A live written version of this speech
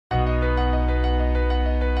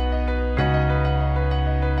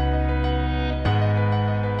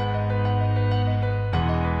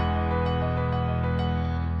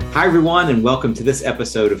Hi, everyone, and welcome to this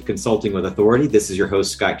episode of Consulting with Authority. This is your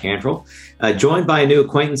host, Scott Cantrell, joined by a new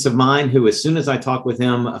acquaintance of mine who, as soon as I talked with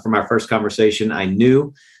him from our first conversation, I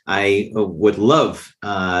knew I would love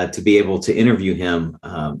to be able to interview him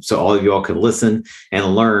so all of you all could listen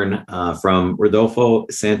and learn from Rodolfo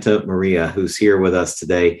Santa Maria, who's here with us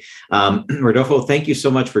today. Rodolfo, thank you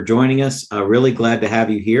so much for joining us. Really glad to have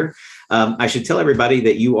you here. I should tell everybody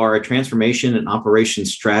that you are a transformation and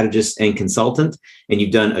operations strategist and consultant, and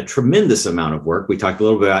you've done a tremendous amount of work. We talked a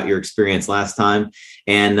little bit about your experience last time.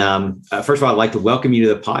 And first of all, I'd like to welcome you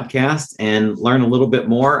to the podcast and learn a little bit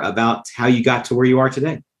more about how you got to where you are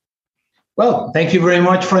today. Well, thank you very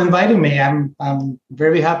much for inviting me. I'm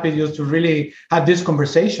very happy just to really have this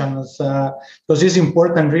conversation because it's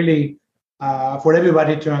important really for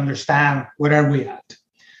everybody to understand where are we at.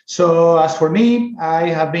 So as for me, I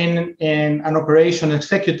have been an operation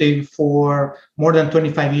executive for more than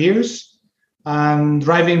 25 years and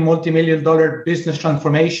driving multi-million-dollar business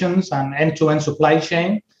transformations and end-to-end supply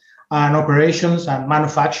chain and operations and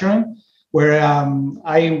manufacturing, where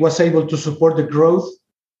I was able to support the growth,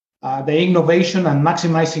 the innovation and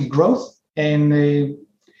maximizing growth and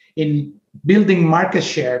in building market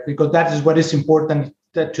share, because that is what is important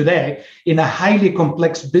today in a highly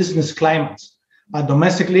complex business climate.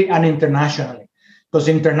 Domestically and internationally, because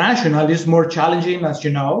international is more challenging, as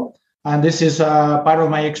you know, and this is part of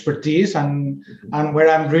my expertise and where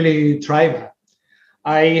I'm really thriving.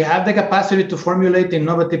 I have the capacity to formulate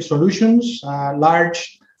innovative solutions,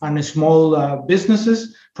 large and small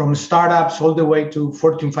businesses, from startups all the way to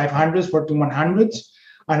Fortune 500s, Fortune 100s,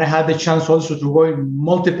 and I had the chance also to go in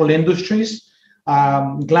multiple industries,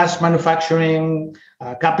 glass manufacturing,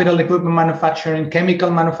 capital equipment manufacturing,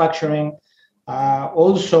 chemical manufacturing.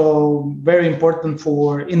 Also very important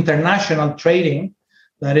for international trading.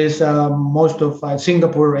 That is most of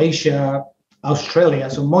Singapore, Asia, Australia.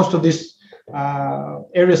 So most of these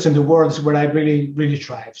areas in the world is where I really, really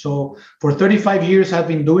thrive. So for 35 years, I've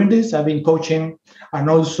been doing this. I've been coaching and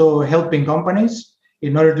also helping companies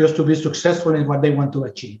in order just to be successful in what they want to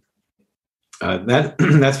achieve.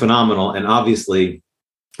 That's phenomenal. And obviously,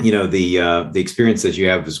 you know, the experience that you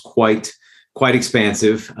have is quite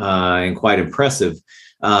expansive and quite impressive.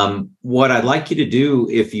 What I'd like you to do,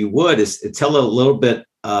 if you would, is tell a little bit,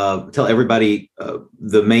 tell everybody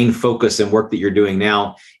the main focus and work that you're doing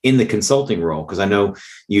now in the consulting role, because I know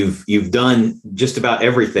you've done just about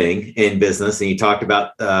everything in business, and you talked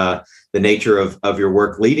about the nature of your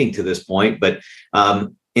work leading to this point. But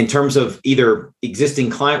in terms of either existing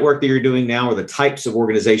client work that you're doing now, or the types of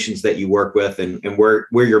organizations that you work with, and where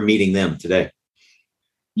you're meeting them today.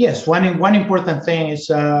 Yes, one important thing is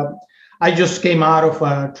I just came out of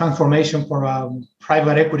a transformation for a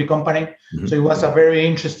private equity company. Mm-hmm. So it was a very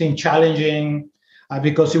interesting, challenging,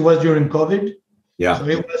 because it was during COVID. Yeah. So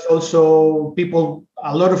it was also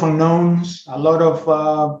a lot of unknowns, a lot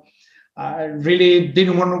of really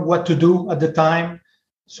didn't know what to do at the time.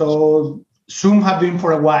 So Zoom have been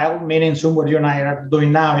for a while, meaning Zoom, what you and I are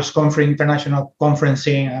doing now is international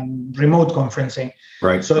conferencing and remote conferencing.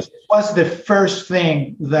 Right. So it was the first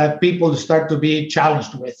thing that people start to be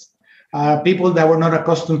challenged with. People that were not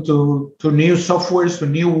accustomed to new softwares, to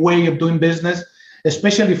new way of doing business,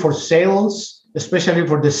 especially for sales, especially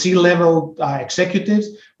for the C-level executives,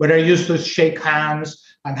 where they're used to shake hands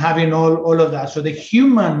and having all of that. So the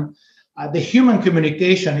human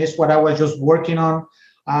communication is what I was just working on.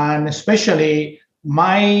 And especially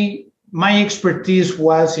my expertise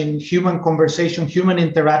was in human conversation, human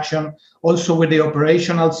interaction, also with the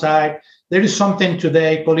operational side. There is something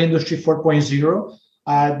today called Industry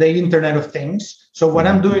 4.0, the Internet of Things. So what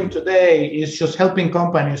I'm doing today is just helping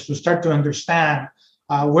companies to start to understand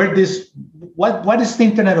what is the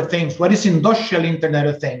Internet of Things, what is industrial Internet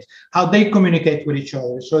of Things, how they communicate with each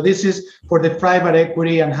other. So this is for the private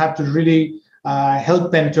equity and have to really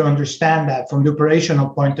help them to understand that from the operational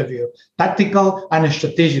point of view, tactical and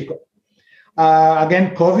strategical.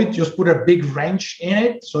 Again, COVID just put a big wrench in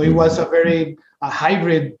it. So it was a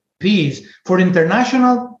hybrid piece. For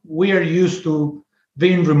international, we are used to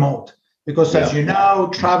being remote because, as you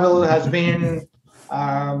know, travel has been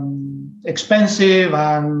expensive.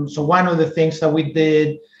 And so one of the things that we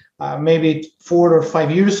did maybe 4 or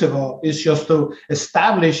 5 years ago is just to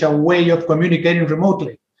establish a way of communicating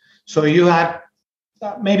remotely. So you had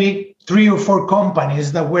maybe 3 or 4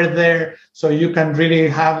 companies that were there, so you can really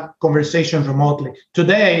have conversations remotely.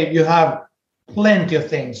 Today, you have plenty of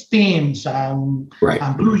things, Teams and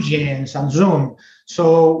BlueJeans and Zoom.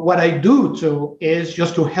 So what I do too is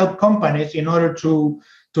just to help companies in order to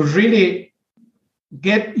really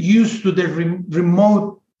get used to the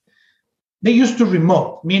remote they used to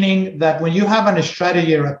remote, meaning that when you have a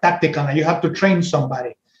strategy or a tactical and you have to train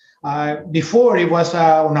somebody, before it was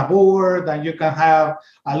on a board and you can have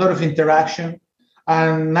a lot of interaction.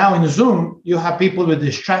 And now in Zoom, you have people with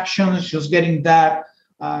distractions, just getting that,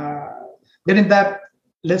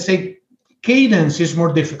 let's say, cadence is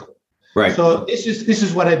more difficult. Right. So this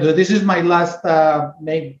is what I do. This is my last,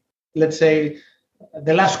 let's say,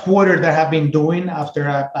 the last quarter that I've been doing after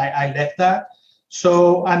I left that.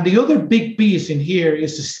 So, and the other big piece in here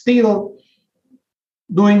is still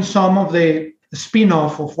doing some of the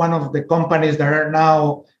spin-off of one of the companies that are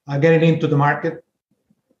now getting into the market.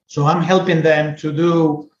 So I'm helping them to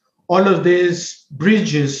do all of these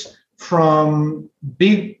bridges from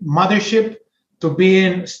big mothership to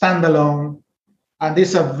being standalone. And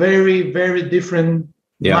these are very, very different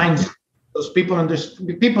minds. Because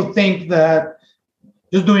people think that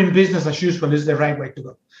just doing business as usual is the right way to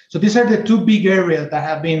go. So these are the two big areas that I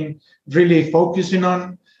have been really focusing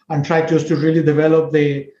on and try just to really develop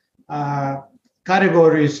the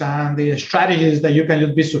categories and the strategies that you can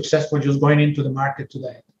just be successful just going into the market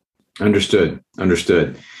today. Understood.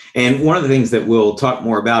 And one of the things that we'll talk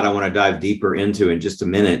more about, I want to dive deeper into in just a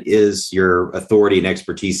minute, is your authority and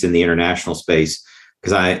expertise in the international space.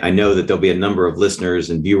 Because I know that there'll be a number of listeners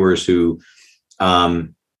and viewers who,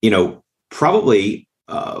 probably,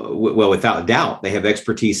 without doubt, they have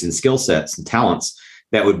expertise and skill sets and talents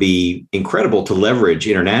that would be incredible to leverage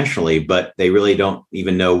internationally, but they really don't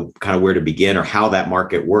even know kind of where to begin or how that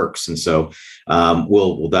market works. And so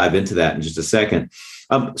we'll dive into that in just a second.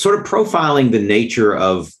 Sort of profiling the nature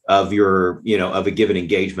of your, of a given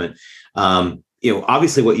engagement.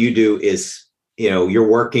 Obviously what you do is, you're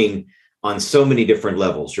working on so many different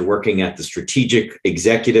levels. You're working at the strategic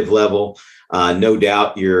executive level. No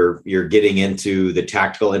doubt you're getting into the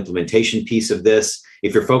tactical implementation piece of this.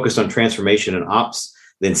 If you're focused on transformation and ops,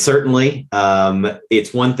 then certainly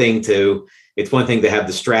it's one thing to have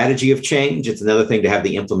the strategy of change. It's another thing to have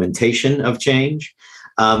the implementation of change.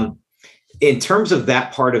 In terms of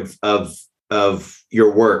that part of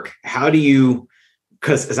your work, how do you,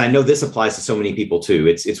 because as I know this applies to so many people too,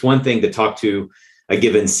 it's one thing to talk to a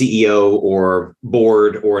given CEO or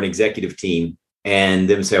board or an executive team and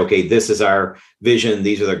them say, okay, this is our vision.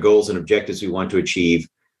 These are the goals and objectives we want to achieve.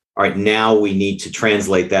 All right, now we need to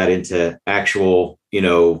translate that into actual,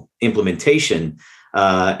 implementation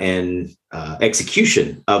and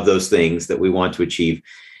execution of those things that we want to achieve.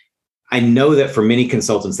 I know that for many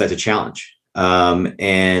consultants, that's a challenge.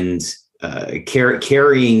 And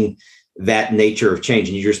carrying that nature of change,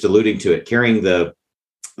 and you're just alluding to it, carrying the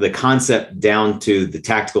concept down to the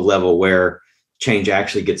tactical level where change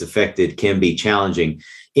actually gets affected can be challenging.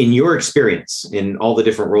 In your experience, in all the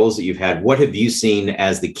different roles that you've had, what have you seen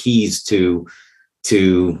as the keys to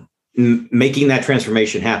making that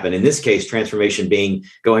transformation happen? In this case, transformation being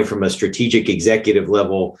going from a strategic executive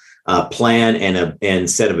level plan and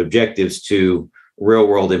set of objectives to real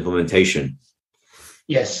world implementation.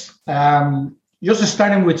 Yes. Just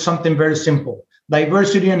starting with something very simple,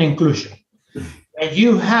 diversity and inclusion. When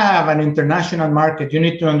you have an international market, you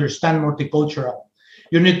need to understand multicultural.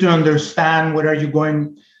 You need to understand what are you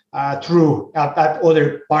going through at that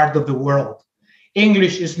other part of the world.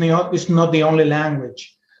 English is not the only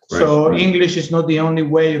language. So English is not the only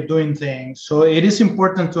way of doing things. So it is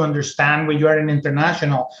important to understand when you are an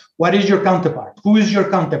international, what is your counterpart? Who is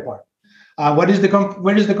your counterpart? Where is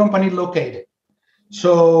the company located?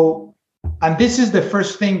 So, and this is the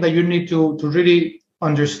first thing that you need to really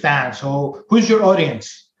understand. So who's your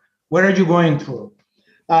audience? What are you going through?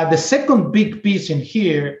 The second big piece in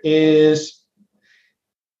here is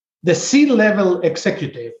the C-level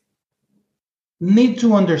executive need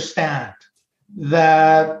to understand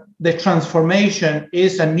that the transformation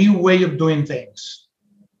is a new way of doing things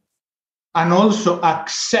and also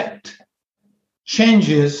accept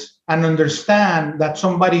changes and understand that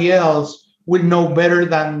somebody else will know better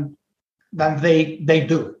than they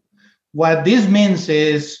do. What this means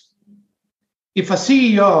is if a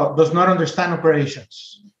CEO does not understand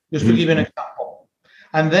operations, just to give an example,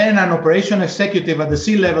 and then an operation executive at the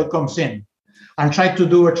C-level comes in and try to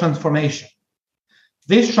do a transformation,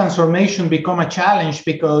 this transformation become a challenge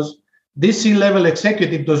because this C-level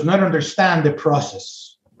executive does not understand the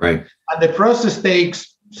process. Right. And the process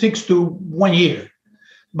takes 6 to 1 year.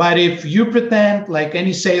 But if you pretend like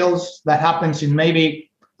any sales that happens in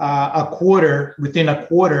maybe within a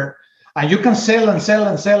quarter, and you can sell and sell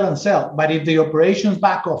and sell and sell, but if the operations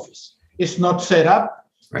back office is not set up,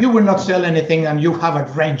 you will not sell anything and you have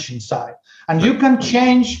a wrench inside. And you can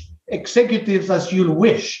change executives as you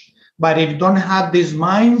wish, but if you don't have this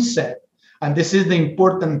mindset And this is the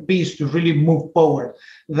important piece to really move forward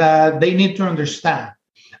that they need to understand.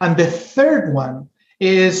 And the third one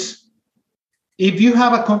is, if you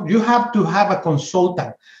have to have a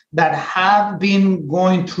consultant that have been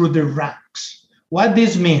going through the ranks. What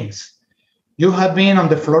this means, you have been on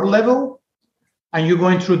the floor level and you're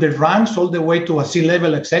going through the ranks all the way to a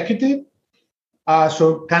C-level executive.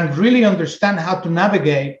 So can really understand how to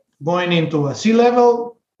navigate going into a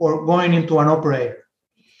C-level or going into an operator.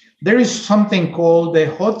 There is something called the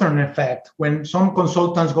Hawthorne effect. When some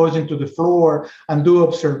consultants goes into the floor and do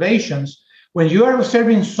observations, when you are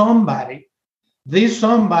observing somebody, this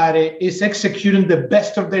somebody is executing the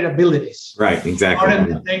best of their abilities. Right, exactly. On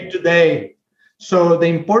the day-to-day. So the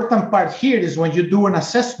important part here is when you do an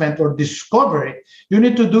assessment or discovery, you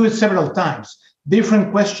need to do it several times.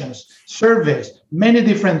 Different questions, surveys, many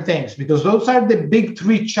different things, because those are the big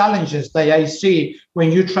three challenges that I see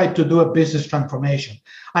when you try to do a business transformation.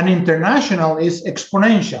 And international is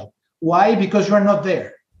exponential. Why? Because you are not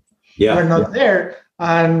there. Yeah. You are not there.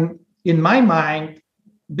 And in my mind,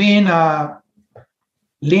 being a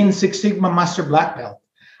Lean Six Sigma Master Black Belt,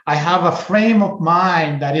 I have a frame of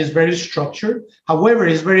mind that is very structured. However,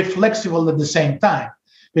 it's very flexible at the same time,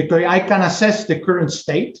 because I can assess the current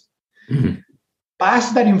state,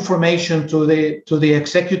 pass that information to the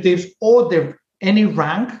executives or any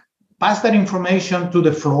rank, pass that information to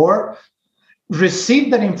the floor,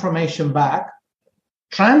 receive that information back,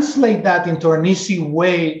 translate that into an easy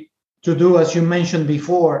way to do, as you mentioned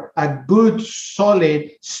before, a good,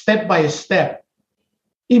 solid, step-by-step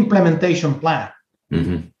implementation plan.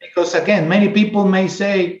 Mm-hmm. Because again, many people may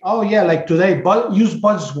say, oh yeah, like today, use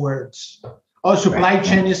buzzwords. Oh, supply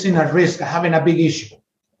chain is in a risk, having a big issue.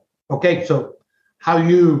 Okay, so how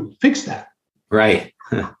you fix that? Right.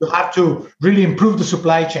 You have to really improve the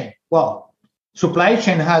supply chain. Well, supply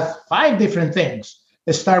chain has 5 different things.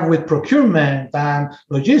 They start with procurement and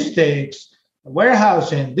logistics,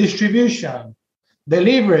 warehousing, distribution,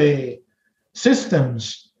 delivery,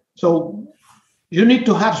 systems. So you need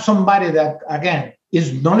to have somebody that, again,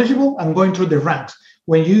 is knowledgeable and going through the ranks.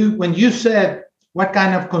 When you said what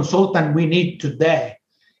kind of consultant we need today,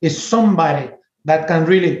 is somebody that can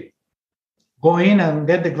really go in and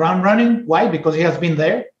get the ground running. Why? Because he has been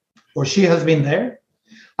there or she has been there.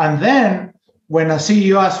 And then when a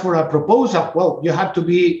CEO asks for a proposal, well, you have to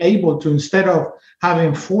be able to, instead of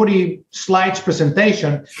having 40 slides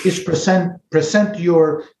presentation, is present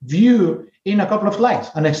your view in a couple of slides,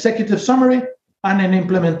 an executive summary and an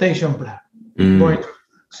implementation plan.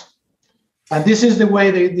 And this is the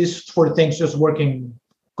way these 4 things just working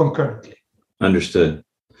concurrently. Understood.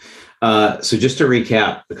 So just to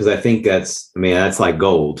recap, because I think that's like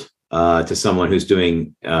gold to someone who's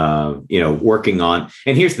doing, working on.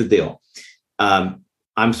 And here's the deal.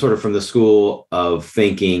 I'm sort of from the school of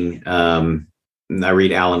thinking. I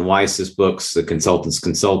read Alan Weiss's books, The Consultant's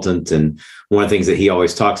Consultant. And one of the things that he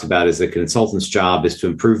always talks about is the consultant's job is to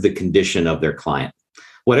improve the condition of their client,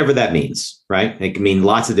 whatever that means, right? It can mean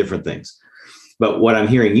lots of different things. But what I'm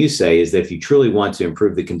hearing you say is that if you truly want to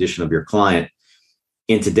improve the condition of your client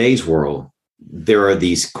in today's world, there are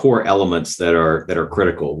these core elements that are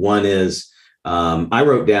critical. One is, I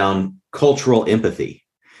wrote down cultural empathy.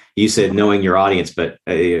 You said knowing your audience, but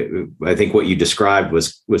I think what you described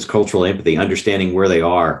was cultural empathy, understanding where they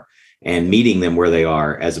are and meeting them where they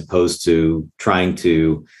are, as opposed to trying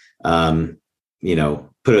to,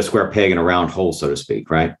 put a square peg in a round hole, so to speak,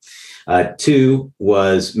 right? 2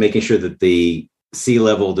 was making sure that the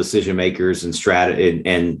C-level decision makers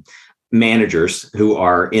and managers who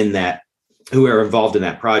are involved in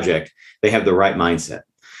that project, they have the right mindset,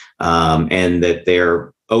 and that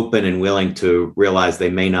they're open and willing to realize they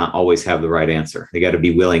may not always have the right answer. They got to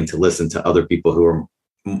be willing to listen to other people who are,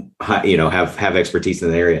 have expertise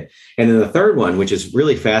in the area. And then the third one, which is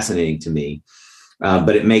really fascinating to me,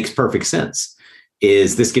 but it makes perfect sense,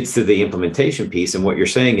 is this gets to the implementation piece. And what you're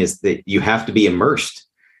saying is that you have to be immersed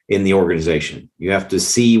in the organization. You have to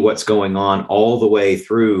see what's going on all the way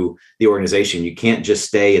through the organization. You can't just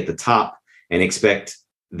stay at the top and expect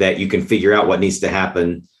that you can figure out what needs to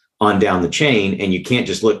happen on down the chain. And you can't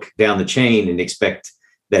just look down the chain and expect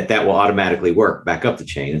that will automatically work back up the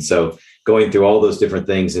chain. And so going through all those different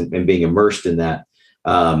things and being immersed in that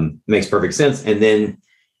makes perfect sense. And then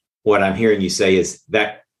what I'm hearing you say is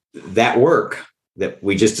that work that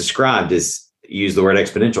we just described is, use the word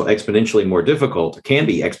exponentially more difficult, can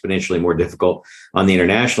be exponentially more difficult on the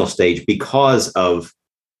international stage because of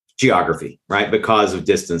geography, right? Because of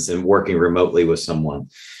distance and working remotely with someone.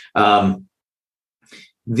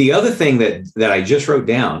 The other thing that I just wrote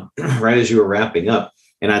down right as you were wrapping up,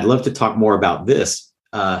 and I'd love to talk more about this,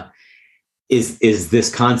 is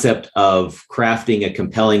this concept of crafting a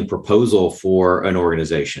compelling proposal for an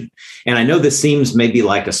organization. And I know this seems maybe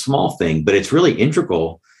like a small thing, but it's really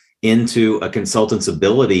integral into a consultant's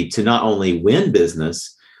ability to not only win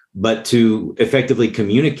business, but to effectively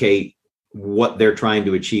communicate what they're trying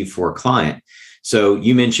to achieve for a client. So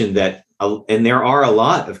you mentioned that, and there are a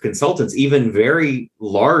lot of consultants, even very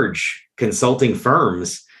large consulting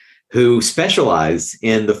firms, who specialize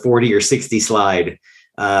in the 40 or 60 slide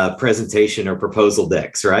presentation or proposal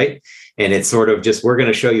decks, right? And it's sort of just, we're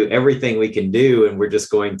going to show you everything we can do, and we're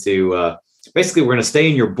just going to basically, we're going to stay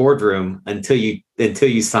in your boardroom until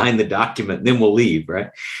you sign the document, and then we'll leave,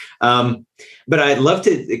 right? But I'd love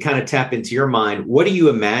to kind of tap into your mind. What do you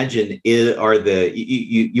imagine are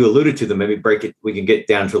you alluded to them, maybe we can get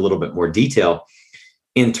down to a little bit more detail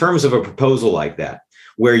in terms of a proposal like that,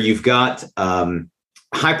 where you've got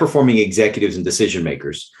high performing executives and decision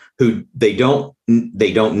makers who they don't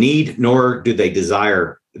need, nor do they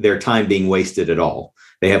desire their time being wasted at all.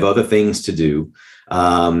 They have other things to do.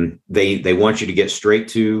 They want you to get straight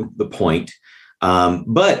to the point.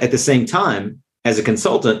 But at the same time, as a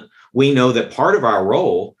consultant, we know that part of our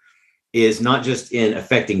role is not just in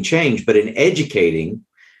affecting change, but in educating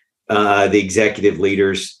the executive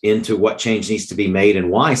leaders into what change needs to be made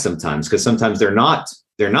and why sometimes, because sometimes they're not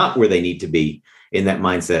where they need to be in that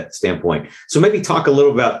mindset standpoint. So maybe talk a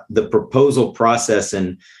little about the proposal process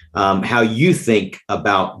and how you think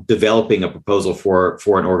about developing a proposal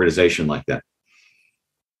for an organization like that.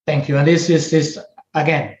 Thank you. And this is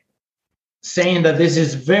again, saying that this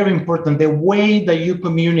is very important, the way that you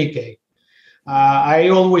communicate. I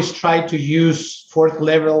always try to use 4th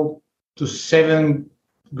level to 7th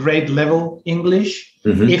grade level English,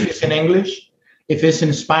 if it's in English. If it's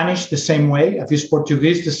in Spanish, the same way. If it's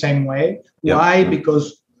Portuguese, the same way. Yep. Why?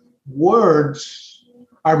 Because words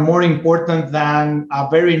are more important than a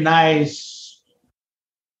very nice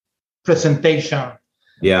presentation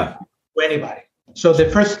to anybody. So the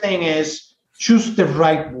first thing is choose the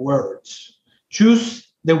right words.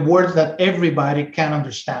 Choose the words that everybody can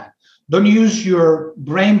understand. Don't use your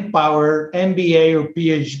brain power, MBA or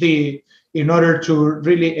PhD, in order to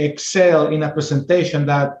really excel in a presentation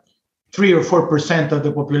that 3 or 4% of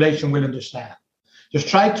the population will understand. Just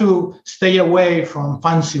try to stay away from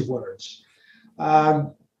fancy words.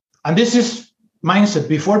 And this is mindset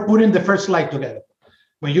before putting the first slide together.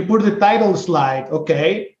 When you put the title slide,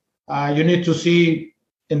 okay, you need to see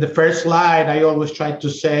in the first slide, I always try to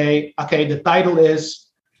say, okay, the title is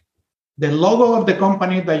the logo of the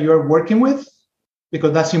company that you're working with,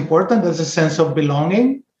 because that's important. There's a sense of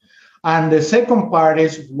belonging. And the second part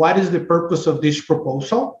is, what is the purpose of this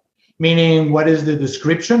proposal? Meaning, what is the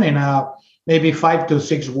description in maybe 5 to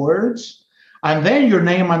 6 words, and then your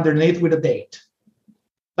name underneath with a date.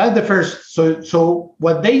 That's the first. So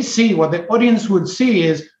what they see, what the audience would see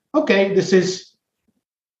is, okay, this is,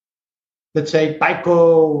 let's say,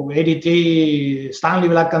 Tyco, ADT, Stanley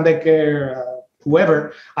Black & Decker,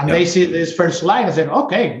 whoever, and they see this first slide and say,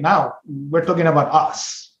 okay, now we're talking about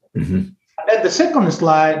us. And then the second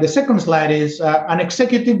slide is an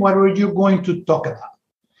executive, what are you going to talk about?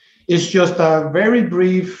 It's just a very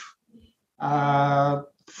brief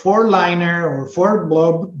 4-liner or 4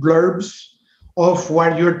 blurbs of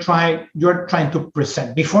what you're trying to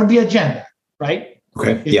present before the agenda, right?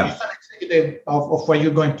 Okay. It's just an executive of what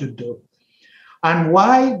you're going to do. And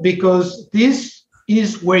why? Because this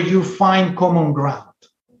is where you find common ground.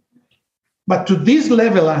 But to this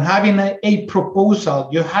level and having a proposal,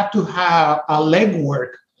 you have to have a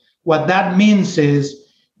legwork. What that means is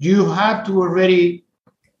you have to already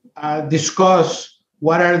discuss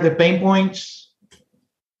what are the pain points,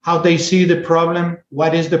 how they see the problem,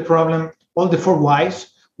 what is the problem, all the 4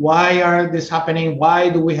 whys. Why are this happening? Why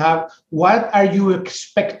do we have? What are you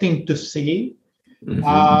expecting to see?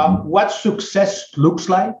 What success looks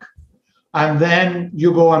like? And then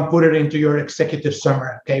you go and put it into your executive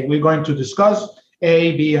summary. Okay, we're going to discuss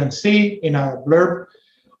A, B, and C in a blurb.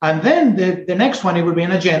 And then the next one, it will be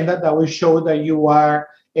an agenda that will show that you are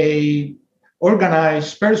a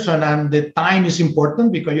organized person, and the time is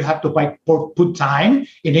important because you have to put time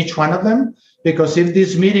in each one of them. Because if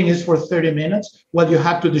this meeting is for 30 minutes, well, you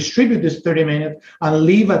have to distribute this 30 minutes and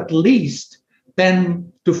leave at least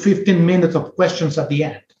 10 to 15 minutes of questions at the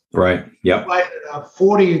end. Right. Yeah.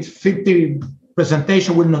 40, 50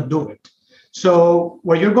 presentation will not do it. So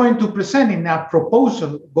what you're going to present in that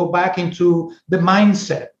proposal, go back into the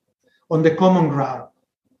mindset on the common ground.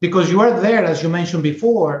 Because you are there, as you mentioned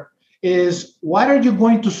before, is what are you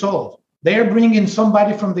going to solve? They're bringing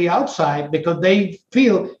somebody from the outside because they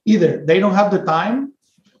feel either they don't have the time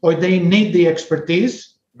or they need the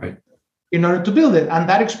expertise. Right. in order to build it. And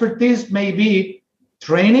that expertise may be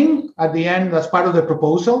training at the end as part of the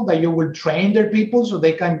proposal, that you will train their people so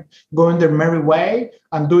they can go in their merry way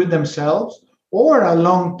and do it themselves, or a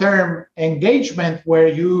long-term engagement where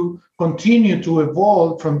you continue to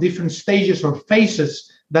evolve from different stages or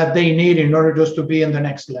phases that they need in order just to be in the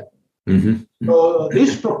next level. Mm-hmm. So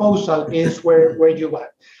this proposal is where you are.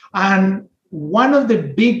 And one of the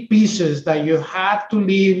big pieces that you have to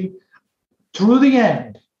leave through the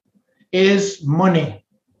end is money.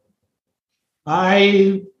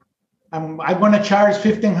 I'm going to charge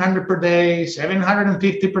 $1,500 per day,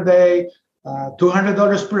 $750 per day,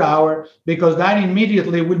 $200 per hour, because that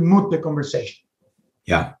immediately will moot the conversation.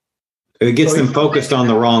 Yeah. It gets them focused on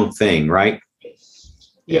the wrong thing, right?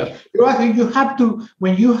 Yeah. You have to,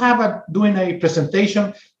 when you have doing a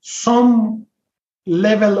presentation, some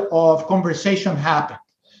level of conversation happen.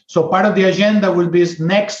 So part of the agenda will be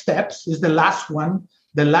next steps, is the last one.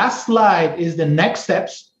 The last slide is the next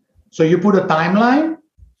steps. So you put a timeline.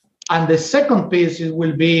 And the second piece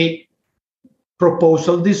will be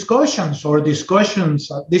proposal discussions or discussions.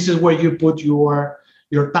 This is where you put your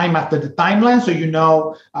time after the timeline. So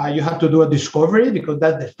you have to do a discovery, because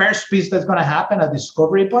that's the first piece that's going to happen, a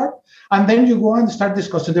discovery part. And then you go and start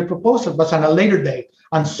discussing the proposal, but on a later date.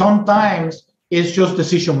 And sometimes it's just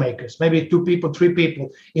decision makers, maybe 2 people, 3 people,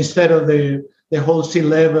 instead of the whole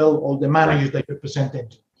C-level or the managers that you're presenting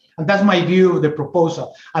to. And that's my view of the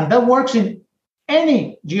proposal. And that works in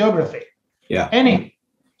any geography. Yeah. Any.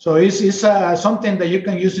 So it's something that you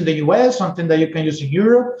can use in the US, something that you can use in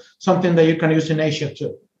Europe, something that you can use in Asia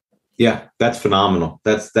too. Yeah, that's phenomenal.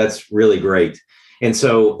 That's really great. And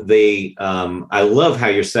so I love how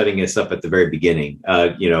you're setting this up at the very beginning.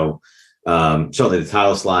 Certainly the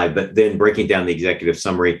title slide, but then breaking down the executive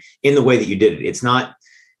summary in the way that you did it. It's not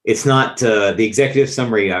the executive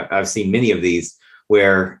summary. I've seen many of these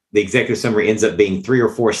where the executive summary ends up being 3 or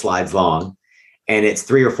 4 slides long, and it's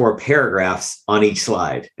 3 or 4 paragraphs on each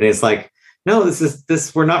slide. And it's like, no,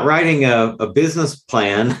 we're not writing a business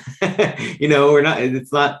plan. We're not, we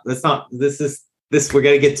got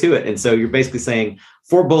to get to it. And so you're basically saying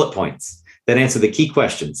 4 bullet points that answer the key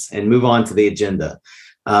questions and move on to the agenda.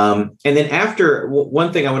 And then after,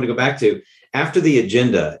 one thing I want to go back to, after the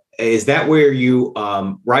agenda, is that where you,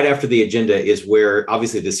 right after the agenda is where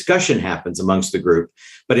obviously discussion happens amongst the group,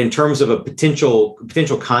 but in terms of a potential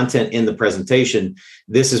content in the presentation,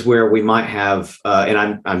 this is where we might have,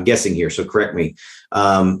 and I'm guessing here, so correct me,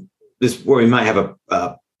 this is where we might have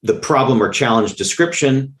the problem or challenge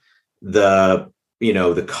description, the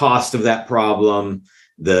cost of that problem,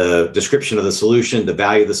 the description of the solution, the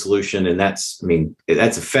value of the solution, and I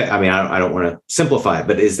don't want to simplify it,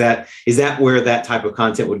 but is that where that type of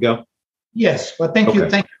content would go? Yes, but thank you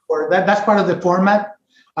for that. That's part of the format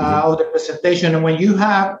of the presentation. And when you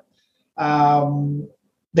have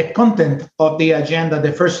the content of the agenda,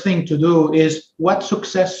 the first thing to do is what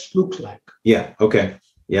success looks like. Yeah. Okay.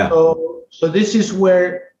 Yeah. So this is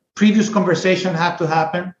where previous conversation have to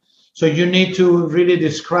happen. So you need to really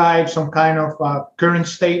describe some kind of current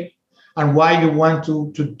state and why you want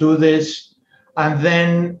to do this. And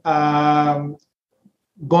then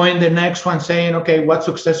going the next one saying, okay, what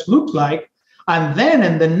success looks like. And then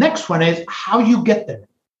and the next one is how you get there.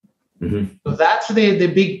 Mm-hmm. So that's the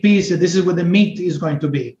big piece. This is where the meat is going to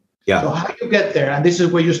be. Yeah. So how you get there. And this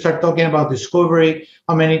is where you start talking about discovery,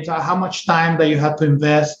 how much time that you have to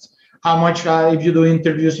invest, how much if you do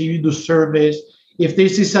interviews, if you do surveys. If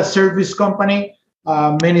this is a service company,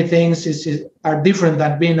 many things are different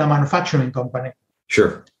than being a manufacturing company.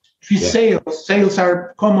 Sure. Yeah. Sales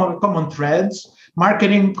are common threads.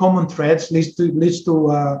 Marketing, common threads leads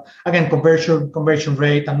to again conversion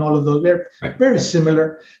rate and all of those. They're very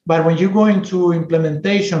similar. But when you go into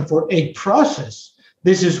implementation for a process,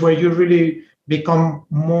 this is where you really become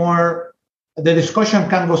more. The discussion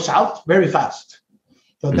can go south very fast.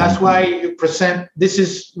 So that's why you present. This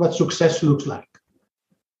is what success looks like.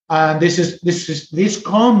 And this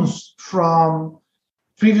comes from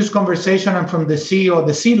previous conversation and from the CEO,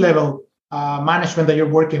 the C-level management that you're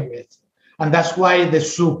working with. And that's why the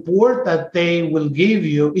support that they will give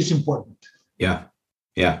you is important. Yeah.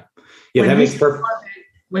 That makes perfect.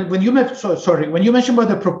 When you mentioned about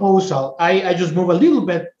the proposal, I just move a little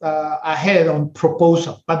bit ahead on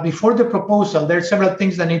proposal. But before the proposal, there are several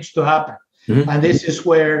things that needs to happen. Mm-hmm. And this is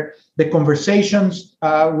where the conversations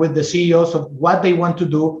with the CEOs of what they want to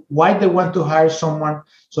do, why they want to hire someone.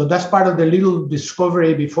 So that's part of the little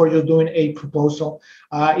discovery before you're doing a proposal.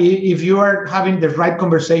 If you are having the right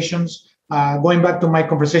conversations, going back to my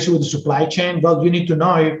conversation with the supply chain, well, you need to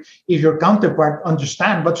know if your counterpart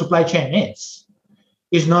understands what supply chain is.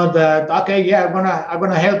 It's not that, okay, yeah, I'm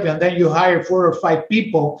gonna help you, and then you hire 4 or 5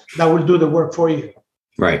 people that will do the work for you.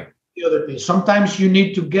 Right. The other piece. Sometimes you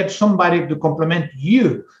need to get somebody to complement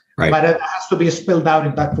you, right. But it has to be spelled out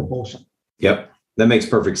in that proposal. Yep. That makes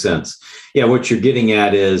perfect sense. Yeah, what you're getting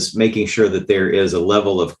at is making sure that there is a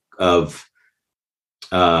level of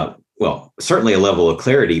certainly a level of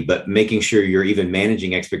clarity, but making sure you're even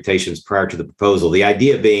managing expectations prior to the proposal. The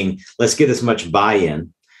idea being, let's get as much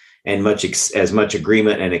buy-in and as much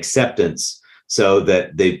agreement and acceptance so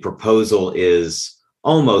that the proposal is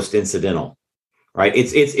almost incidental, right?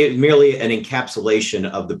 It's merely an encapsulation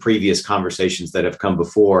of the previous conversations that have come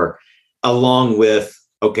before, along with,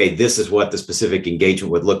 okay, this is what the specific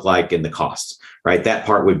engagement would look like and the costs, right? That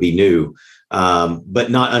part would be new,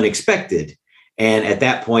 but not unexpected. And at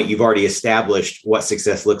that point, you've already established what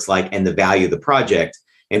success looks like and the value of the project.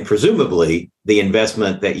 And presumably the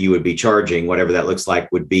investment that you would be charging, whatever that looks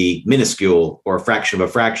like, would be minuscule or a fraction of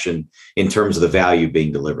a fraction in terms of the value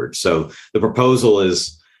being delivered. So the proposal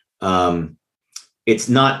is, it's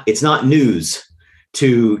not news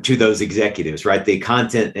to those executives, right? The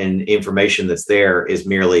content and information that's there is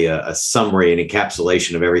merely a summary and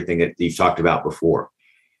encapsulation of everything that you've talked about before.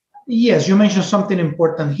 Yes, you mentioned something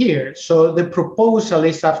important here. So the proposal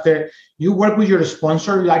is after you work with your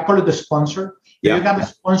sponsor. I call it the sponsor. Yeah. You have a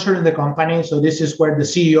sponsor in the company. So this is where the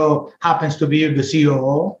CEO happens to be the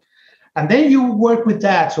COO. And then you work with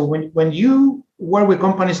that. So when you work with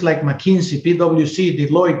companies like McKinsey, PwC,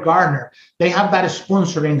 Deloitte, Gartner, they have that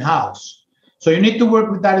sponsor in-house. So you need to work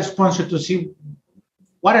with that sponsor to see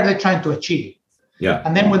what are they trying to achieve. Yeah.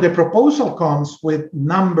 And then when the proposal comes with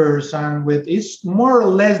numbers and with, it's more or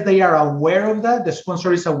less they are aware of that. The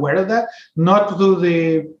sponsor is aware of that, not to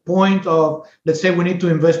the point of, let's say we need to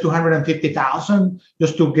invest 250,000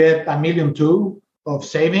 just to get $1.2 million of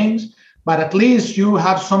savings, but at least you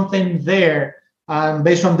have something there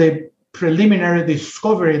based on the preliminary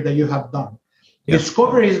discovery that you have done. Yeah.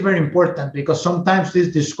 Discovery is very important because sometimes this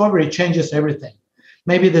discovery changes everything.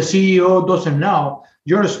 Maybe the CEO doesn't know,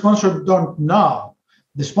 your sponsor don't know.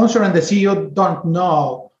 The sponsor and the CEO don't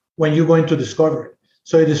know when you're going to discover.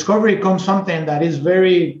 So a discovery becomes something that is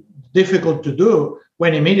very difficult to do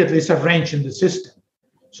when immediately it's a wrench in the system.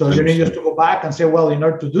 So you need just to go back and say, well, in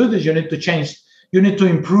order to do this, you need to change, you need to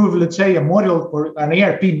improve, let's say, a model or an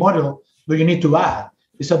ERP model that you need to add.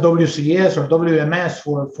 It's a WCS or WMS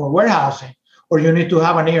for warehousing, or you need to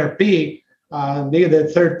have an ERP,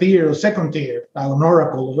 the third tier or second tier, an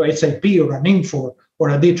Oracle or SAP or an Infor or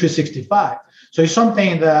a D365. So it's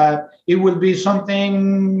something that it will be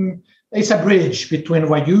something, it's a bridge between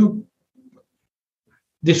what you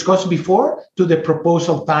discussed before to the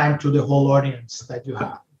proposal time to the whole audience that you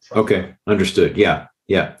have. Okay, understood. Yeah,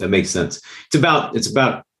 that makes sense. It's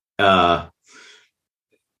about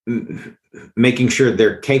making sure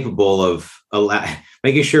they're capable of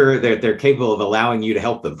making sure that they're capable of allowing you to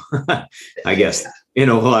help them, I guess, in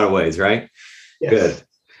a lot of ways, right? Yes.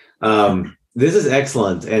 Good. This is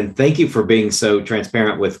excellent. And thank you for being so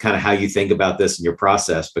transparent with kind of how you think about this and your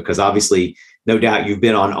process, because obviously, no doubt you've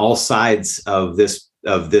been on all sides of this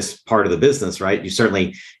part of the business, right? You've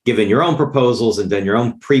certainly given your own proposals and done your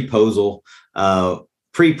own pre-proposal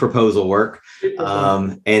work.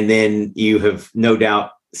 And then you have no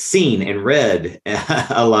doubt seen and read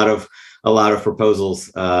a lot of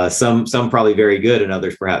proposals, some probably very good and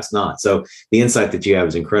others perhaps not. So the insight that you have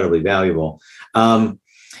is incredibly valuable.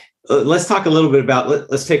 Let's talk a little bit about,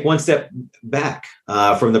 let's take one step back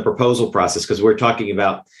from the proposal process, because we're talking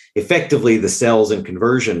about effectively the sales and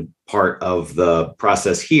conversion part of the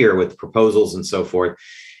process here with proposals and so forth.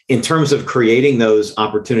 In terms of creating those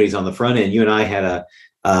opportunities on the front end, you and I had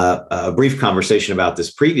a brief conversation about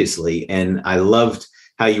this previously, and I loved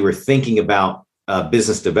how you were thinking about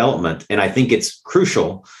business development. And I think it's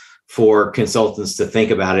crucial for consultants to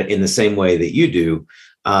think about it in the same way that you do.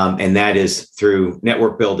 And that is through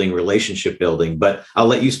network building, relationship building. But I'll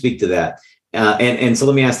let you speak to that. And so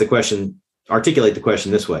let me articulate the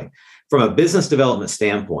question this way. From a business development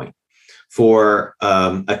standpoint, for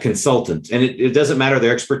a consultant, and it doesn't matter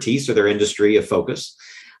their expertise or their industry of focus,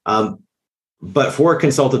 but for a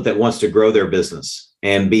consultant that wants to grow their business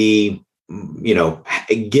and get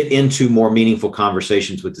into more meaningful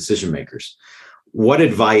conversations with decision makers, what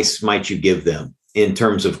advice might you give them in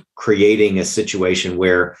terms of creating a situation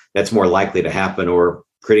where that's more likely to happen, or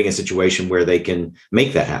creating a situation where they can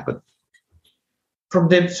make that happen? From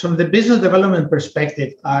the business development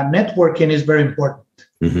perspective, networking is very important.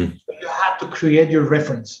 Mm-hmm. You have to create your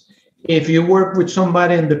reference. If you work with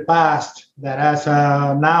somebody in the past that has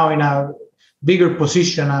now in a bigger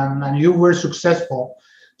position and you were successful,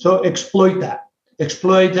 so exploit that.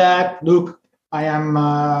 Look, I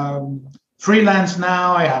am freelance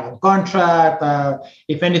now. I have a contract.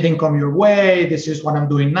 If anything come your way, this is what I'm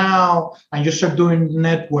doing now. And you start doing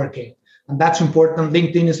networking. And that's important.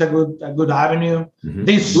 LinkedIn is a good avenue.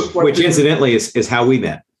 Mm-hmm. Which incidentally is how we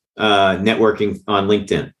met, networking on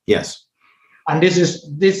LinkedIn. Yes. And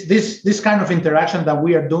this kind of interaction that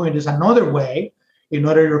we are doing is another way in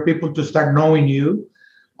order for people to start knowing you.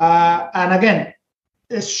 And again,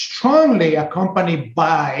 it's strongly accompanied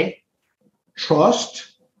by trust,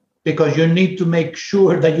 because you need to make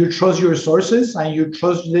sure that you trust your sources and you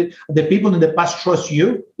trust the people in the past trust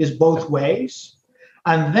you. Is both ways.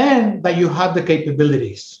 And then that you have the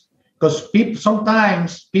capabilities, because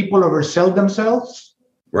sometimes people oversell themselves.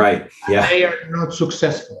 Right. Yeah. They are not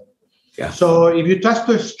successful. Yeah. So if you try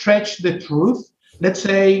to stretch the truth, let's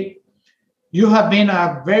say you have been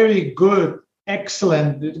a very good,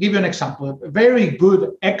 excellent, to give you an example, a very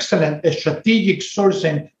good, excellent strategic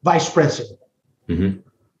sourcing vice president. Mm-hmm.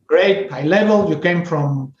 Great, high level. You came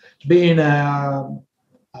from being a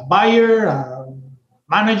buyer, a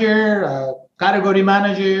manager, a category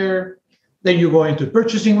manager. Then you go into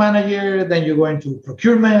purchasing manager. Then you go into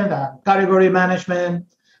procurement, category management,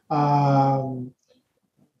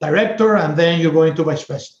 director, and then you go into vice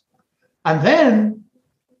president. And then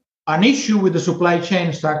an issue with the supply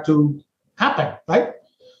chain start to happen, right?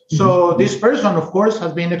 Mm-hmm. So this person, of course,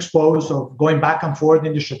 has been exposed of going back and forth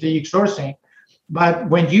in the strategic sourcing. But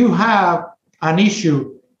when you have an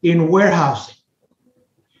issue in warehousing,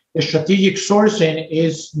 the strategic sourcing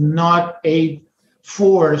is not a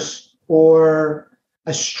force or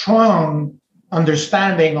a strong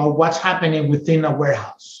understanding of what's happening within a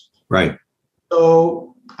warehouse. Right.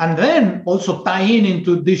 So, and then also tie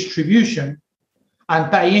into distribution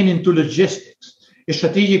and tie into logistics.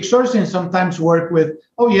 Strategic sourcing sometimes work with,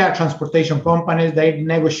 transportation companies. They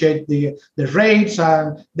negotiate the rates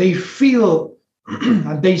and they feel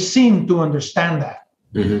and they seem to understand that.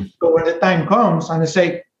 Mm-hmm. So when the time comes and they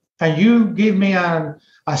say, can you give me an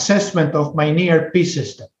assessment of my ERP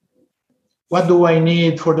system? What do I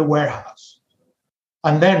need for the warehouse?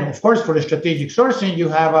 And then, of course, for the strategic sourcing, you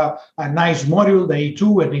have a nice module, the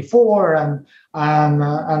E2 and E4,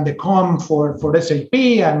 and the COM for SAP,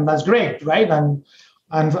 and that's great, right?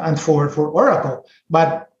 And for Oracle.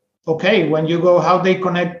 But okay, when you go, how they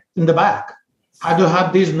connect in the back? How do you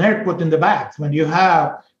have this NERC put in the back? When you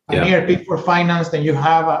have an ERP for finance, then you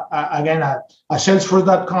have a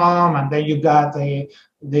Salesforce.com, and then you got the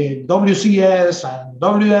WCS and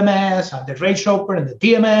WMS and the Rate Shopper and the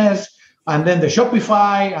TMS, and then the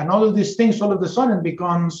Shopify, and all of these things all of a sudden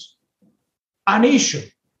becomes an issue.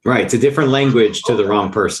 Right. It's a different language to the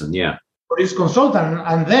wrong person. Yeah. For this consultant.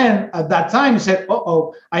 And then at that time, he said,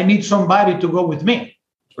 I need somebody to go with me.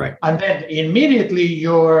 Right. And then immediately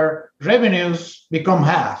your revenues become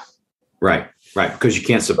half. Right. Right. Because you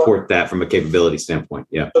can't support that from a capability standpoint.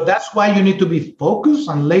 Yeah. So that's why you need to be focused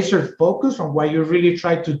and laser focused on what you really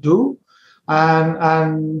try to do,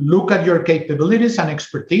 and look at your capabilities and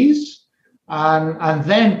expertise, and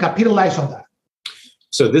then capitalize on that.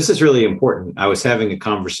 So this is really important. I was having a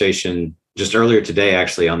conversation just earlier today,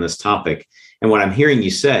 actually, on this topic. And what I'm hearing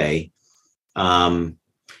you say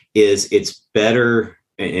is it's better.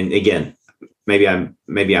 And again, maybe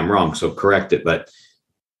I'm wrong, so correct it. But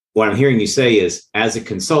what I'm hearing you say is, as a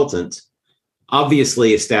consultant,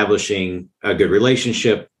 obviously establishing a good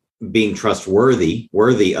relationship, being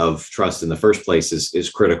worthy of trust in the first place is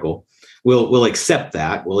critical. We'll accept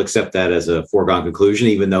that. We'll accept that as a foregone conclusion,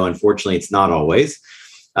 even though unfortunately it's not always.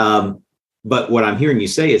 But what I'm hearing you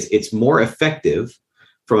say is it's more effective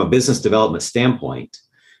from a business development standpoint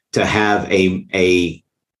to have a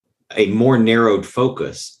more narrowed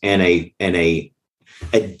focus and a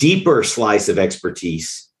deeper slice of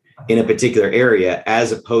expertise in a particular area,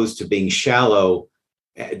 as opposed to being shallow.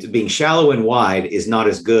 Being shallow and wide is not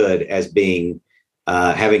as good as being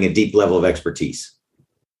having a deep level of expertise.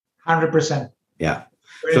 100%. Yeah.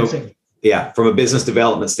 Yeah, from a business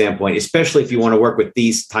development standpoint, especially if you want to work with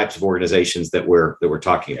these types of organizations that we're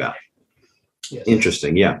talking about. Yes.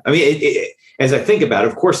 Interesting. Yeah. I mean, as I think about it,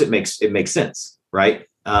 of course, it makes sense, right?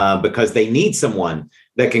 Because they need someone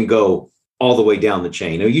that can go all the way down the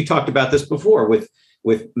chain. Now, you talked about this before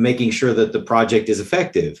with making sure that the project is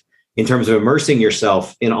effective in terms of immersing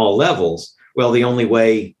yourself in all levels. Well, the only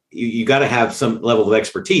way you got to have some level of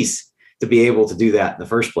expertise to be able to do that in the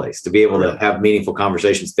first place, to be able to have meaningful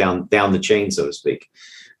conversations down the chain, so to speak.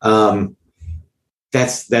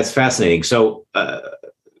 That's fascinating. So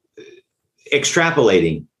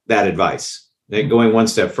extrapolating that advice, going one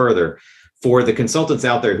step further, for the consultants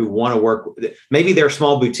out there who want to work, maybe they're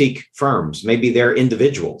small boutique firms, maybe they're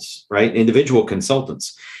individuals, right? Individual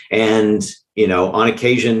consultants. And On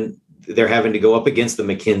occasion, they're having to go up against the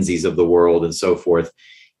McKinseys of the world and so forth.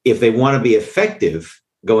 If they want to be effective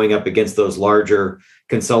going up against those larger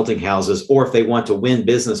consulting houses, or if they want to win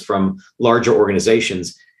business from larger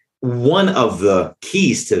organizations, one of the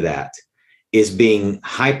keys to that is being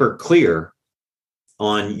hyper clear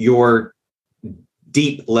on your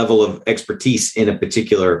deep level of expertise in a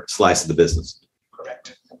particular slice of the business.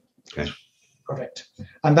 Correct. Okay. Correct.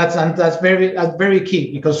 And that's very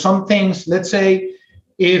key, because some things, let's say,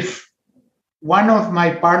 if one of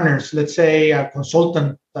my partners, let's say a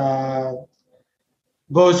consultant,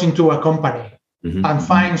 goes into a company and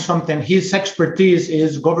finds something, his expertise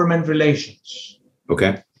is government relations.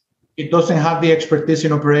 Okay. He doesn't have the expertise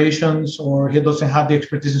in operations, or he doesn't have the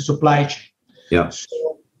expertise in supply chain. Yeah.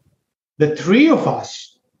 So the three of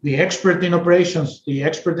us, the expert in operations, the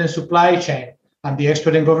expert in supply chain, and the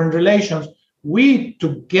expert in government relations, we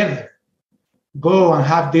together go and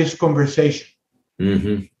have this conversation.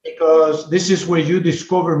 Because this is where you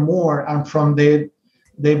discover more. And from the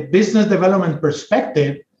business development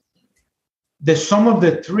perspective, the sum of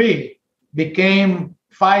the three became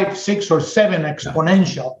 5, 6, or 7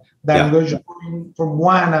 exponential. That goes from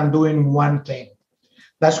one and doing one thing.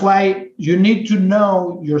 That's why you need to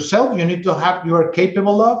know yourself. You need to have you are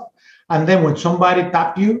capable of. And then when somebody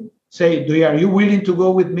tap you, say, are you willing to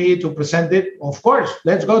go with me to present it? Of course,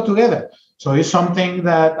 let's go together. So it's something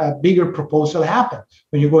that a bigger proposal happens.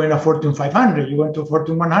 When you go in a Fortune 500, you go into a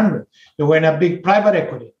Fortune 100, you go in a big private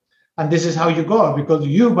equity. And this is how you go, because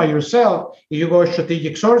you by yourself, if you go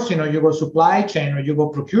strategic sourcing, or you go supply chain, or you go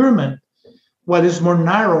procurement, what is more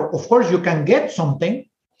narrow, of course, you can get something.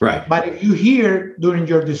 Right. But if you hear during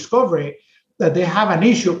your discovery that they have an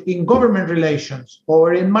issue in government relations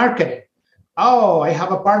or in marketing, I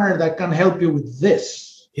have a partner that can help you with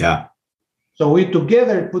this. Yeah. So we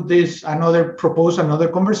together put this, another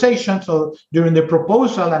conversation. So during the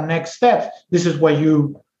proposal and next steps, this is what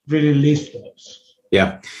you really list those.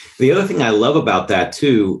 Yeah. The other thing I love about that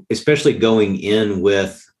too, especially going in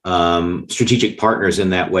with strategic partners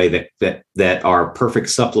in that way that are perfect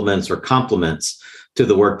supplements or complements to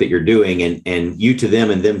the work that you're doing, and you to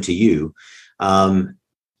them and them to you.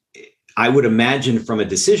 I would imagine from a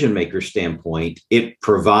decision maker standpoint, it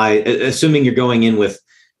provides, assuming you're going in with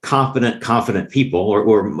confident people,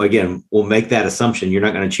 or again, we'll make that assumption. You're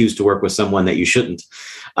not going to choose to work with someone that you shouldn't.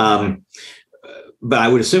 But I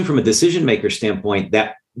would assume from a decision maker standpoint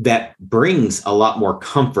that brings a lot more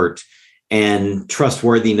comfort and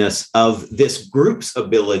trustworthiness of this group's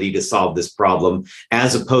ability to solve this problem,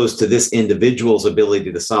 as opposed to this individual's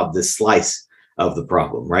ability to solve this slice of the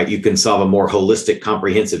problem, right? You can solve a more holistic,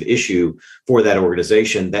 comprehensive issue for that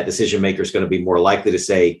organization. That decision maker is going to be more likely to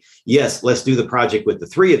say, yes, let's do the project with the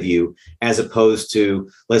three of you, as opposed to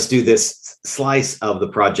let's do this slice of the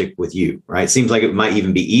project with you, right? Seems like it might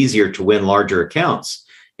even be easier to win larger accounts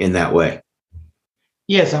in that way.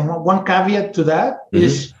 Yes, and one caveat to that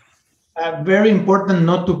is very important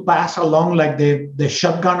not to pass along like the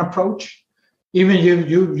shotgun approach. Even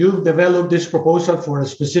you've developed this proposal for a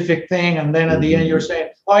specific thing, and then at the end you're saying,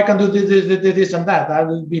 I can do this and that. That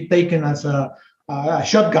will be taken as a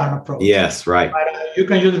shotgun approach. Yes, right. But you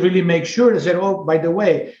can just really make sure to say, by the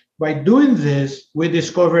way, by doing this, we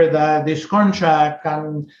discovered that this contract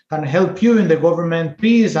can help you in the government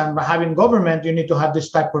piece, and by having government, you need to have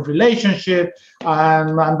this type of relationship.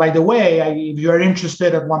 And by the way, if you are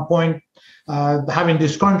interested at one point, having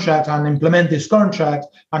this contract and implement this contract,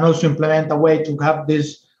 and also implement a way to have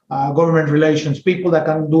this government relations people that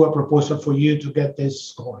can do a proposal for you to get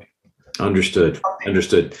this going. Understood.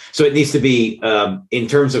 So it needs to be, in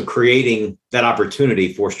terms of creating that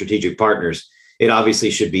opportunity for strategic partners, it obviously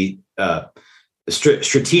should be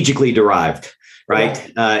strategically derived,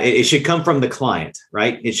 right? It should come from the client,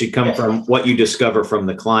 right? It should come from what you discover from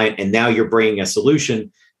the client. And now you're bringing a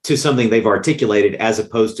solution to something they've articulated, as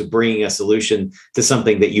opposed to bringing a solution to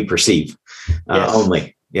something that you perceive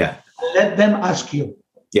only. Yeah. Let them ask you.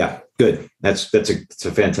 Yeah. Good. That's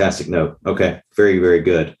a fantastic note. Okay. Very, very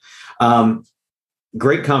good.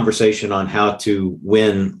 Great conversation on how to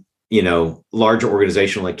win, larger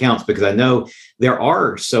organizational accounts, because I know there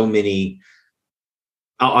are so many,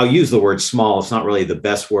 I'll use the word small. It's not really the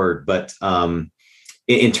best word, but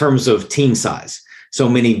in terms of team size, so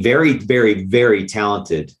many very, very, very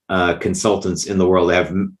talented consultants in the world. They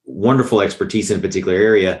have wonderful expertise in a particular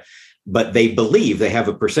area, but they believe they have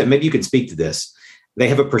a percent. Maybe you can speak to this. They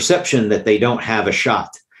have a perception that they don't have a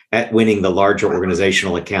shot at winning the larger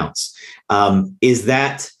organizational accounts. Is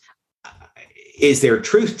that Is there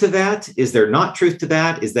truth to that? Is there not truth to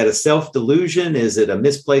that? Is that a self-delusion? Is it a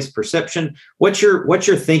misplaced perception? What's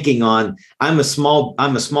your thinking on, I'm a small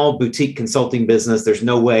boutique consulting business. There's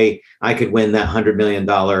no way I could win that $100 million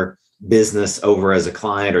business over as a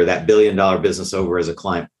client, or that $1 billion business over as a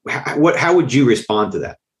client. How would you respond to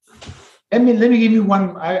that? Let me give you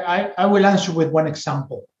one. I will answer with one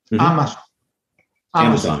example. Mm-hmm.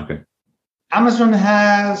 Amazon. Okay. Amazon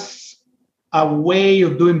has a way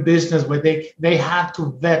of doing business where they have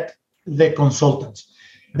to vet the consultants.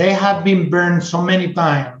 They have been burned so many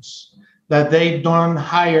times that they don't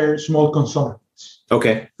hire small consultants.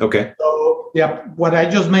 Okay. So yeah, what I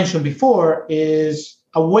just mentioned before is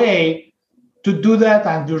a way to do that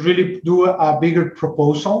and to really do a bigger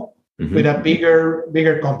proposal with a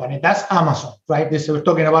bigger company. That's Amazon, right? We're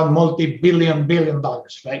talking about multi-billion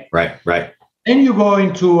dollars, right? Right. Then you go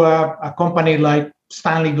into a company like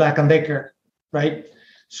Stanley Black & Decker, right?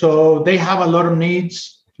 So they have a lot of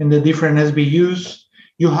needs in the different SBUs.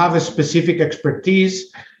 You have a specific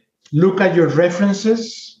expertise. Look at your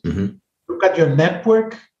references. Look at your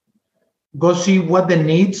network. Go see what the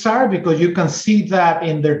needs are, because you can see that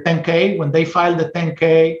in their 10K when they file the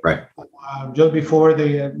 10K, right? Just before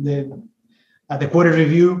the quarter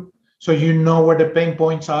review. So you know where the pain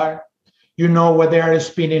points are. You know what they are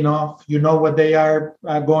spinning off. You know what they are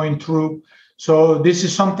going through. So this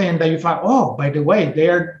is something that you find, oh, by the way, they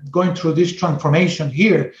are going through this transformation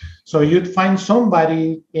here. So you'd find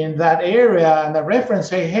somebody in that area and a reference,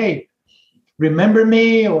 say, hey, remember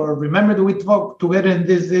me, or remember that we talked together in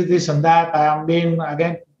this and that. I am being,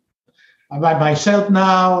 again, by myself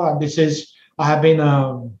now, and I have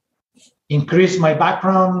been increased my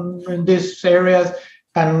background in these areas.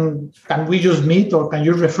 Can we just meet, or can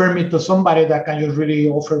you refer me to somebody that can just really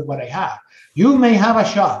offer what I have? You may have a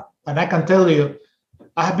shot. And I can tell you,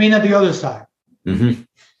 I have been at the other side.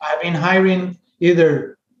 I've been hiring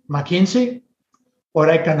either McKinsey, or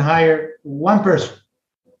I can hire one person.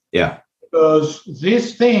 Yeah. Because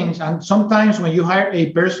these things, and sometimes when you hire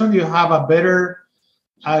a person, you have a better,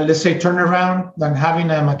 let's say, turnaround than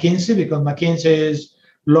having a McKinsey, because McKinsey is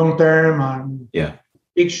long-term and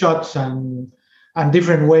big shots and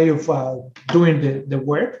different way of doing the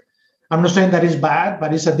work. I'm not saying that is bad,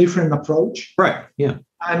 but it's a different approach. Right. Yeah.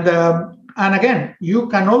 And again, you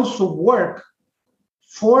can also work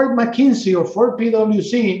for McKinsey or for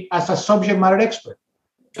PwC as a subject matter expert.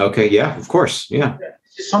 Okay. Yeah. Of course. Yeah.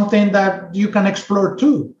 It's something that you can explore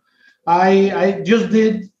too. I just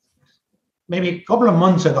did, maybe a couple of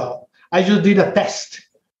months ago, I just did a test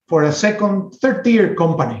for a third tier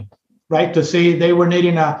company, right? To see they were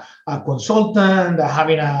needing a consultant,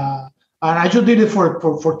 and I just did it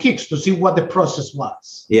for kicks to see what the process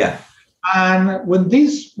was. Yeah. And when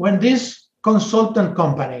these consultant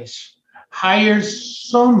companies hire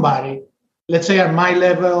somebody, let's say at my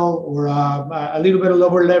level or a little bit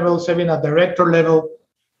lower level, even at director level,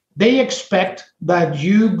 they expect that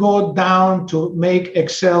you go down to make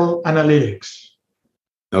Excel analytics.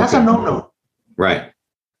 Okay. That's a no-no. Right.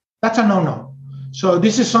 That's a no-no. So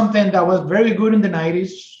this is something that was very good in the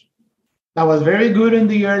 90s, that was very good in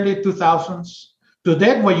the early 2000s.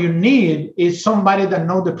 Today, what you need is somebody that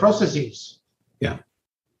knows the processes. Yeah.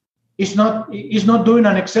 It's not doing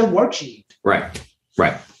an Excel worksheet. Right.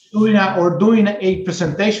 Doing a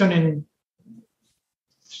presentation in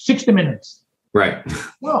 60 minutes. Right.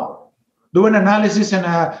 No. Doing analysis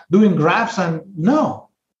and doing graphs and no.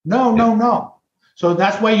 So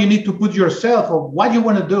that's why you need to put yourself of what you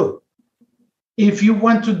want to do. If you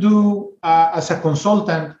want to do as a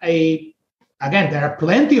consultant, again, there are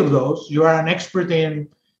plenty of those. You are an expert in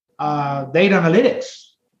data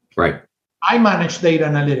analytics. Right. I manage data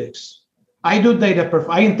analytics. I do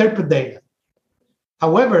I interpret data.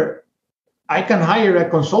 However, I can hire a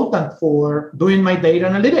consultant for doing my data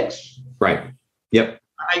analytics. Right. Yep.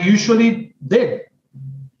 I usually did.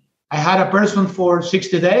 I had a person for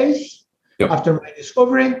 60 days after my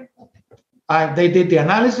discovery. They did the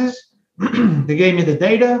analysis. They gave me the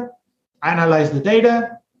data, analyzed the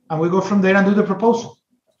data, and we go from there and do the proposal.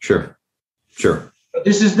 Sure. But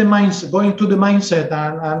this is the mindset, going to the mindset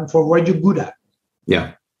and for what you're good at.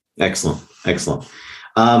 Yeah. Excellent.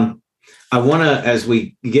 I want to, as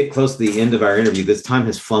we get close to the end of our interview, this time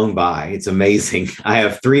has flown by. It's amazing. I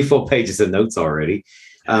have 3 full pages of notes already.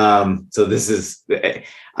 So this is,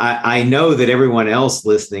 I know that everyone else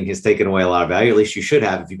listening has taken away a lot of value. At least you should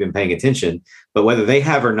have if you've been paying attention. But whether they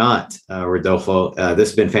have or not, Rodolfo, this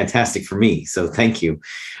has been fantastic for me. So thank you.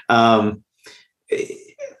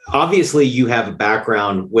 Obviously, you have a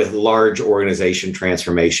background with large organization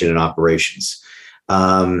transformation and operations.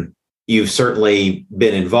 you've certainly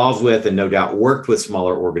been involved with and no doubt worked with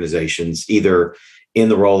smaller organizations, either in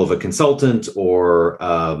the role of a consultant or,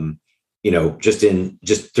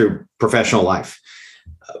 just through professional life.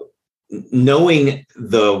 Knowing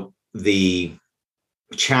the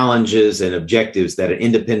challenges and objectives that an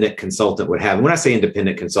independent consultant would have. And when I say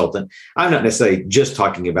independent consultant, I'm not necessarily just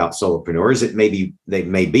talking about solopreneurs. They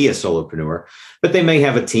may be a solopreneur, but they may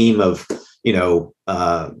have a team of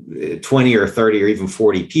 20 or 30 or even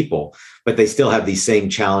 40 people, but they still have these same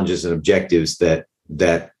challenges and objectives that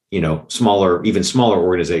even smaller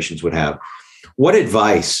organizations would have. What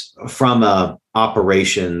advice from a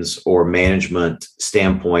operations or management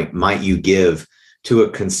standpoint might you give to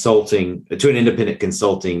an independent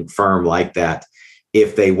consulting firm like that,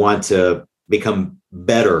 if they want to become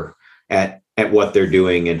better at what they're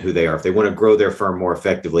doing and who they are, if they want to grow their firm more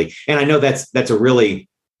effectively? And I know it's a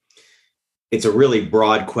really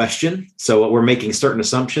broad question. So we're making certain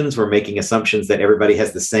assumptions. We're making assumptions that everybody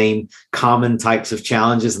has the same common types of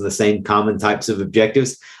challenges and the same common types of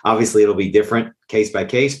objectives. Obviously, it'll be different case by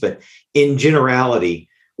case, but in generality,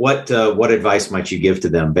 what advice might you give to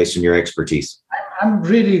them based on your expertise? I'm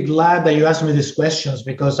really glad that you asked me these questions,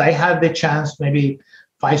 because I had the chance maybe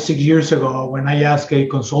 5-6 years ago when I asked a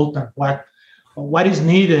consultant, what is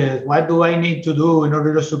needed? What do I need to do in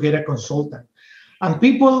order to get a consultant? And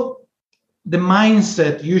people, the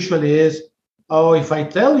mindset usually is, oh, if I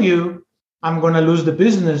tell you, I'm going to lose the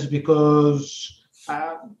business because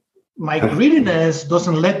my greediness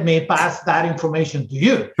doesn't let me pass that information to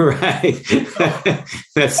you. Right.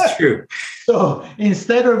 That's true. So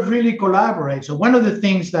instead of really collaborate, so one of the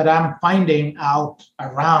things that I'm finding out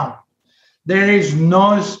around, there is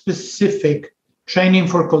no specific training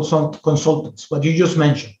for consultants, what you just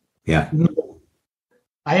mentioned. Yeah. No.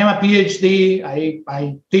 I am a PhD.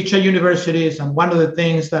 I teach at universities, and one of the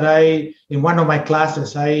things that in one of my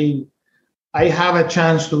classes, I have a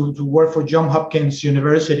chance to work for Johns Hopkins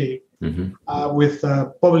University with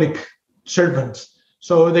public servants.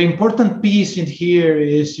 So the important piece in here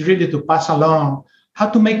is really to pass along how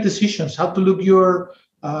to make decisions, how to look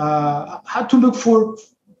for,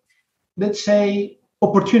 let's say,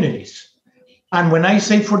 opportunities. And when I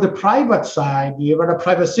say for the private side, you are a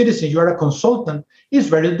private citizen, you are a consultant, it's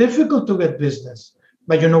very difficult to get business.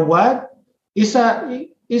 But you know what? It's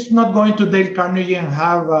not going to Dale Carnegie and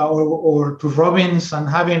have, or to Robbins and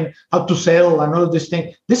having how to sell and all these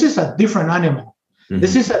things. This is a different animal. Mm-hmm.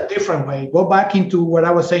 This is a different way. Go back into what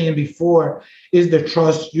I was saying before, is the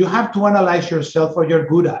trust. You have to analyze yourself what you're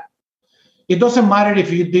good at. It doesn't matter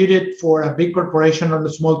if you did it for a big corporation or a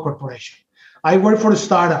small corporation. I work for a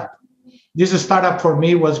startup. This startup for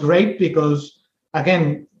me was great because,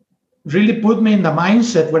 again, really put me in the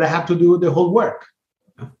mindset where I have to do the whole work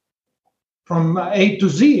from A to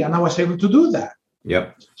Z, and I was able to do that.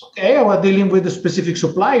 Yep. Okay, I was dealing with the specific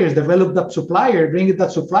suppliers, develop that supplier, bring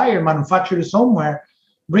that supplier, manufacture it somewhere,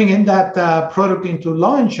 bring in that product into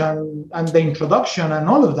launch and the introduction and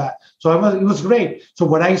all of that. So it was great. So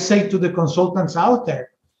what I say to the consultants out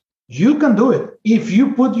there, you can do it. If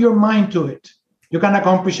you put your mind to it, you can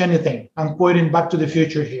accomplish anything. I'm pointing back to the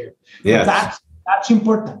future here. Yes. That's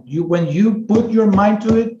important. When you put your mind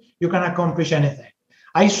to it, you can accomplish anything.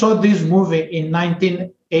 I saw this movie in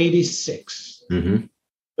 1986. Mm-hmm.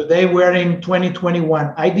 Today we're in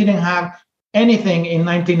 2021. I didn't have anything in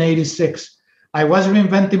 1986. I was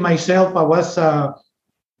reinventing myself. I was,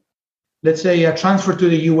 let's say, a transfer to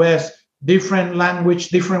the US, different language,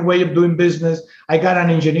 different way of doing business. I got an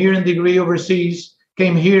engineering degree overseas,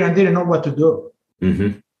 came here and didn't know what to do.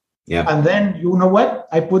 Mm-hmm. Yeah. And then, you know what?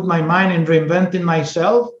 I put my mind in reinventing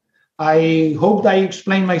myself. I hope I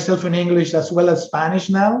explain myself in English as well as Spanish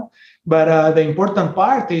now. But the important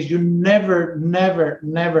part is you never, never,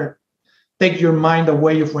 never take your mind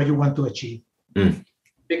away of what you want to achieve. Mm.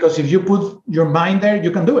 Because if you put your mind there,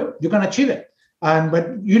 you can do it. You can achieve it.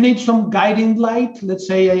 But you need some guiding light. Let's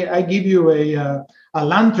say I give you a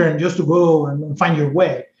lantern just to go and find your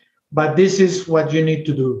way. But this is what you need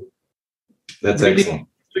to do. That's really excellent.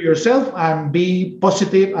 To yourself and be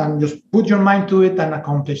positive and just put your mind to it and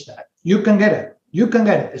accomplish that. You can get it. You can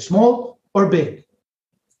get it, small or big.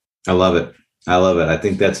 I love it. I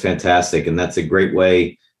think that's fantastic. And that's a great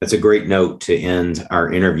way. That's a great note to end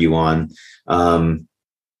our interview on.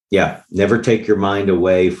 Never take your mind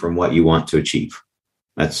away from what you want to achieve.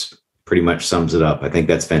 That's pretty much sums it up. I think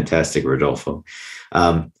that's fantastic, Rodolfo.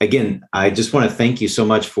 Again, I just want to thank you so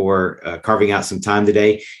much for carving out some time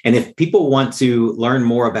today. And if people want to learn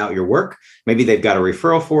more about your work, maybe they've got a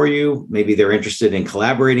referral for you, maybe they're interested in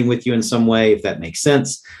collaborating with you in some way, if that makes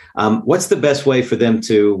sense. What's the best way for them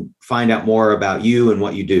to find out more about you and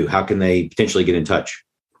what you do? How can they potentially get in touch?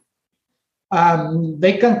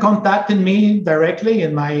 They can contact me directly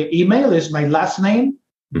in my email. Is my last name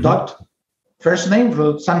dot first name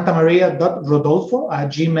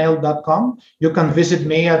santamaria.rodolfo@gmail.com. You can visit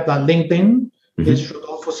me at LinkedIn. It's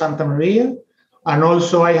Rodolfo Santamaria. And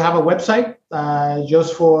also I have a website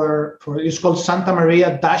just for it's called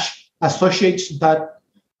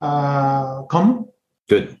santamaria-associates.com.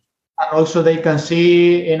 Good. And also they can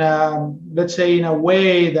see in a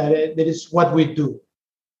way that that is what we do.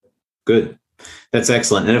 Good. That's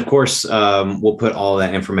excellent. And of course, we'll put all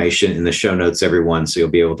that information in the show notes, everyone, so you'll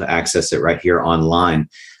be able to access it right here online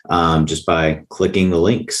just by clicking the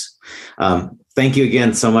links. Thank you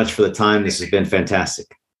again so much for the time. This has been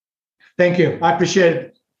fantastic. Thank you. I appreciate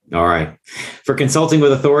it. All right. For Consulting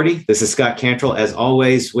with Authority, this is Scott Cantrell, as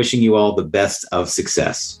always, wishing you all the best of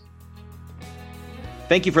success.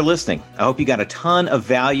 Thank you for listening. I hope you got a ton of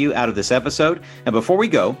value out of this episode. And before we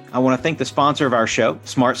go, I want to thank the sponsor of our show,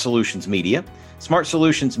 Smart Solutions Media. Smart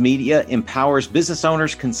Solutions Media empowers business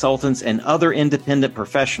owners, consultants, and other independent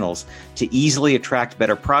professionals to easily attract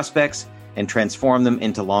better prospects and transform them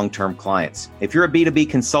into long-term clients. If you're a B2B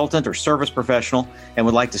consultant or service professional and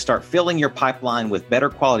would like to start filling your pipeline with better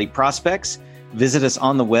quality prospects, visit us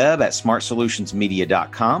on the web at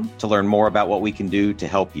smartsolutionsmedia.com to learn more about what we can do to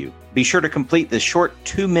help you. Be sure to complete the short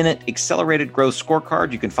 2-minute accelerated growth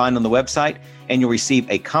scorecard you can find on the website, and you'll receive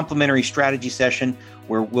a complimentary strategy session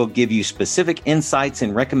where we'll give you specific insights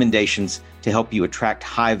and recommendations to help you attract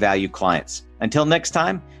high-value clients. Until next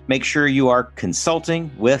time, make sure you are consulting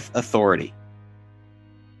with authority.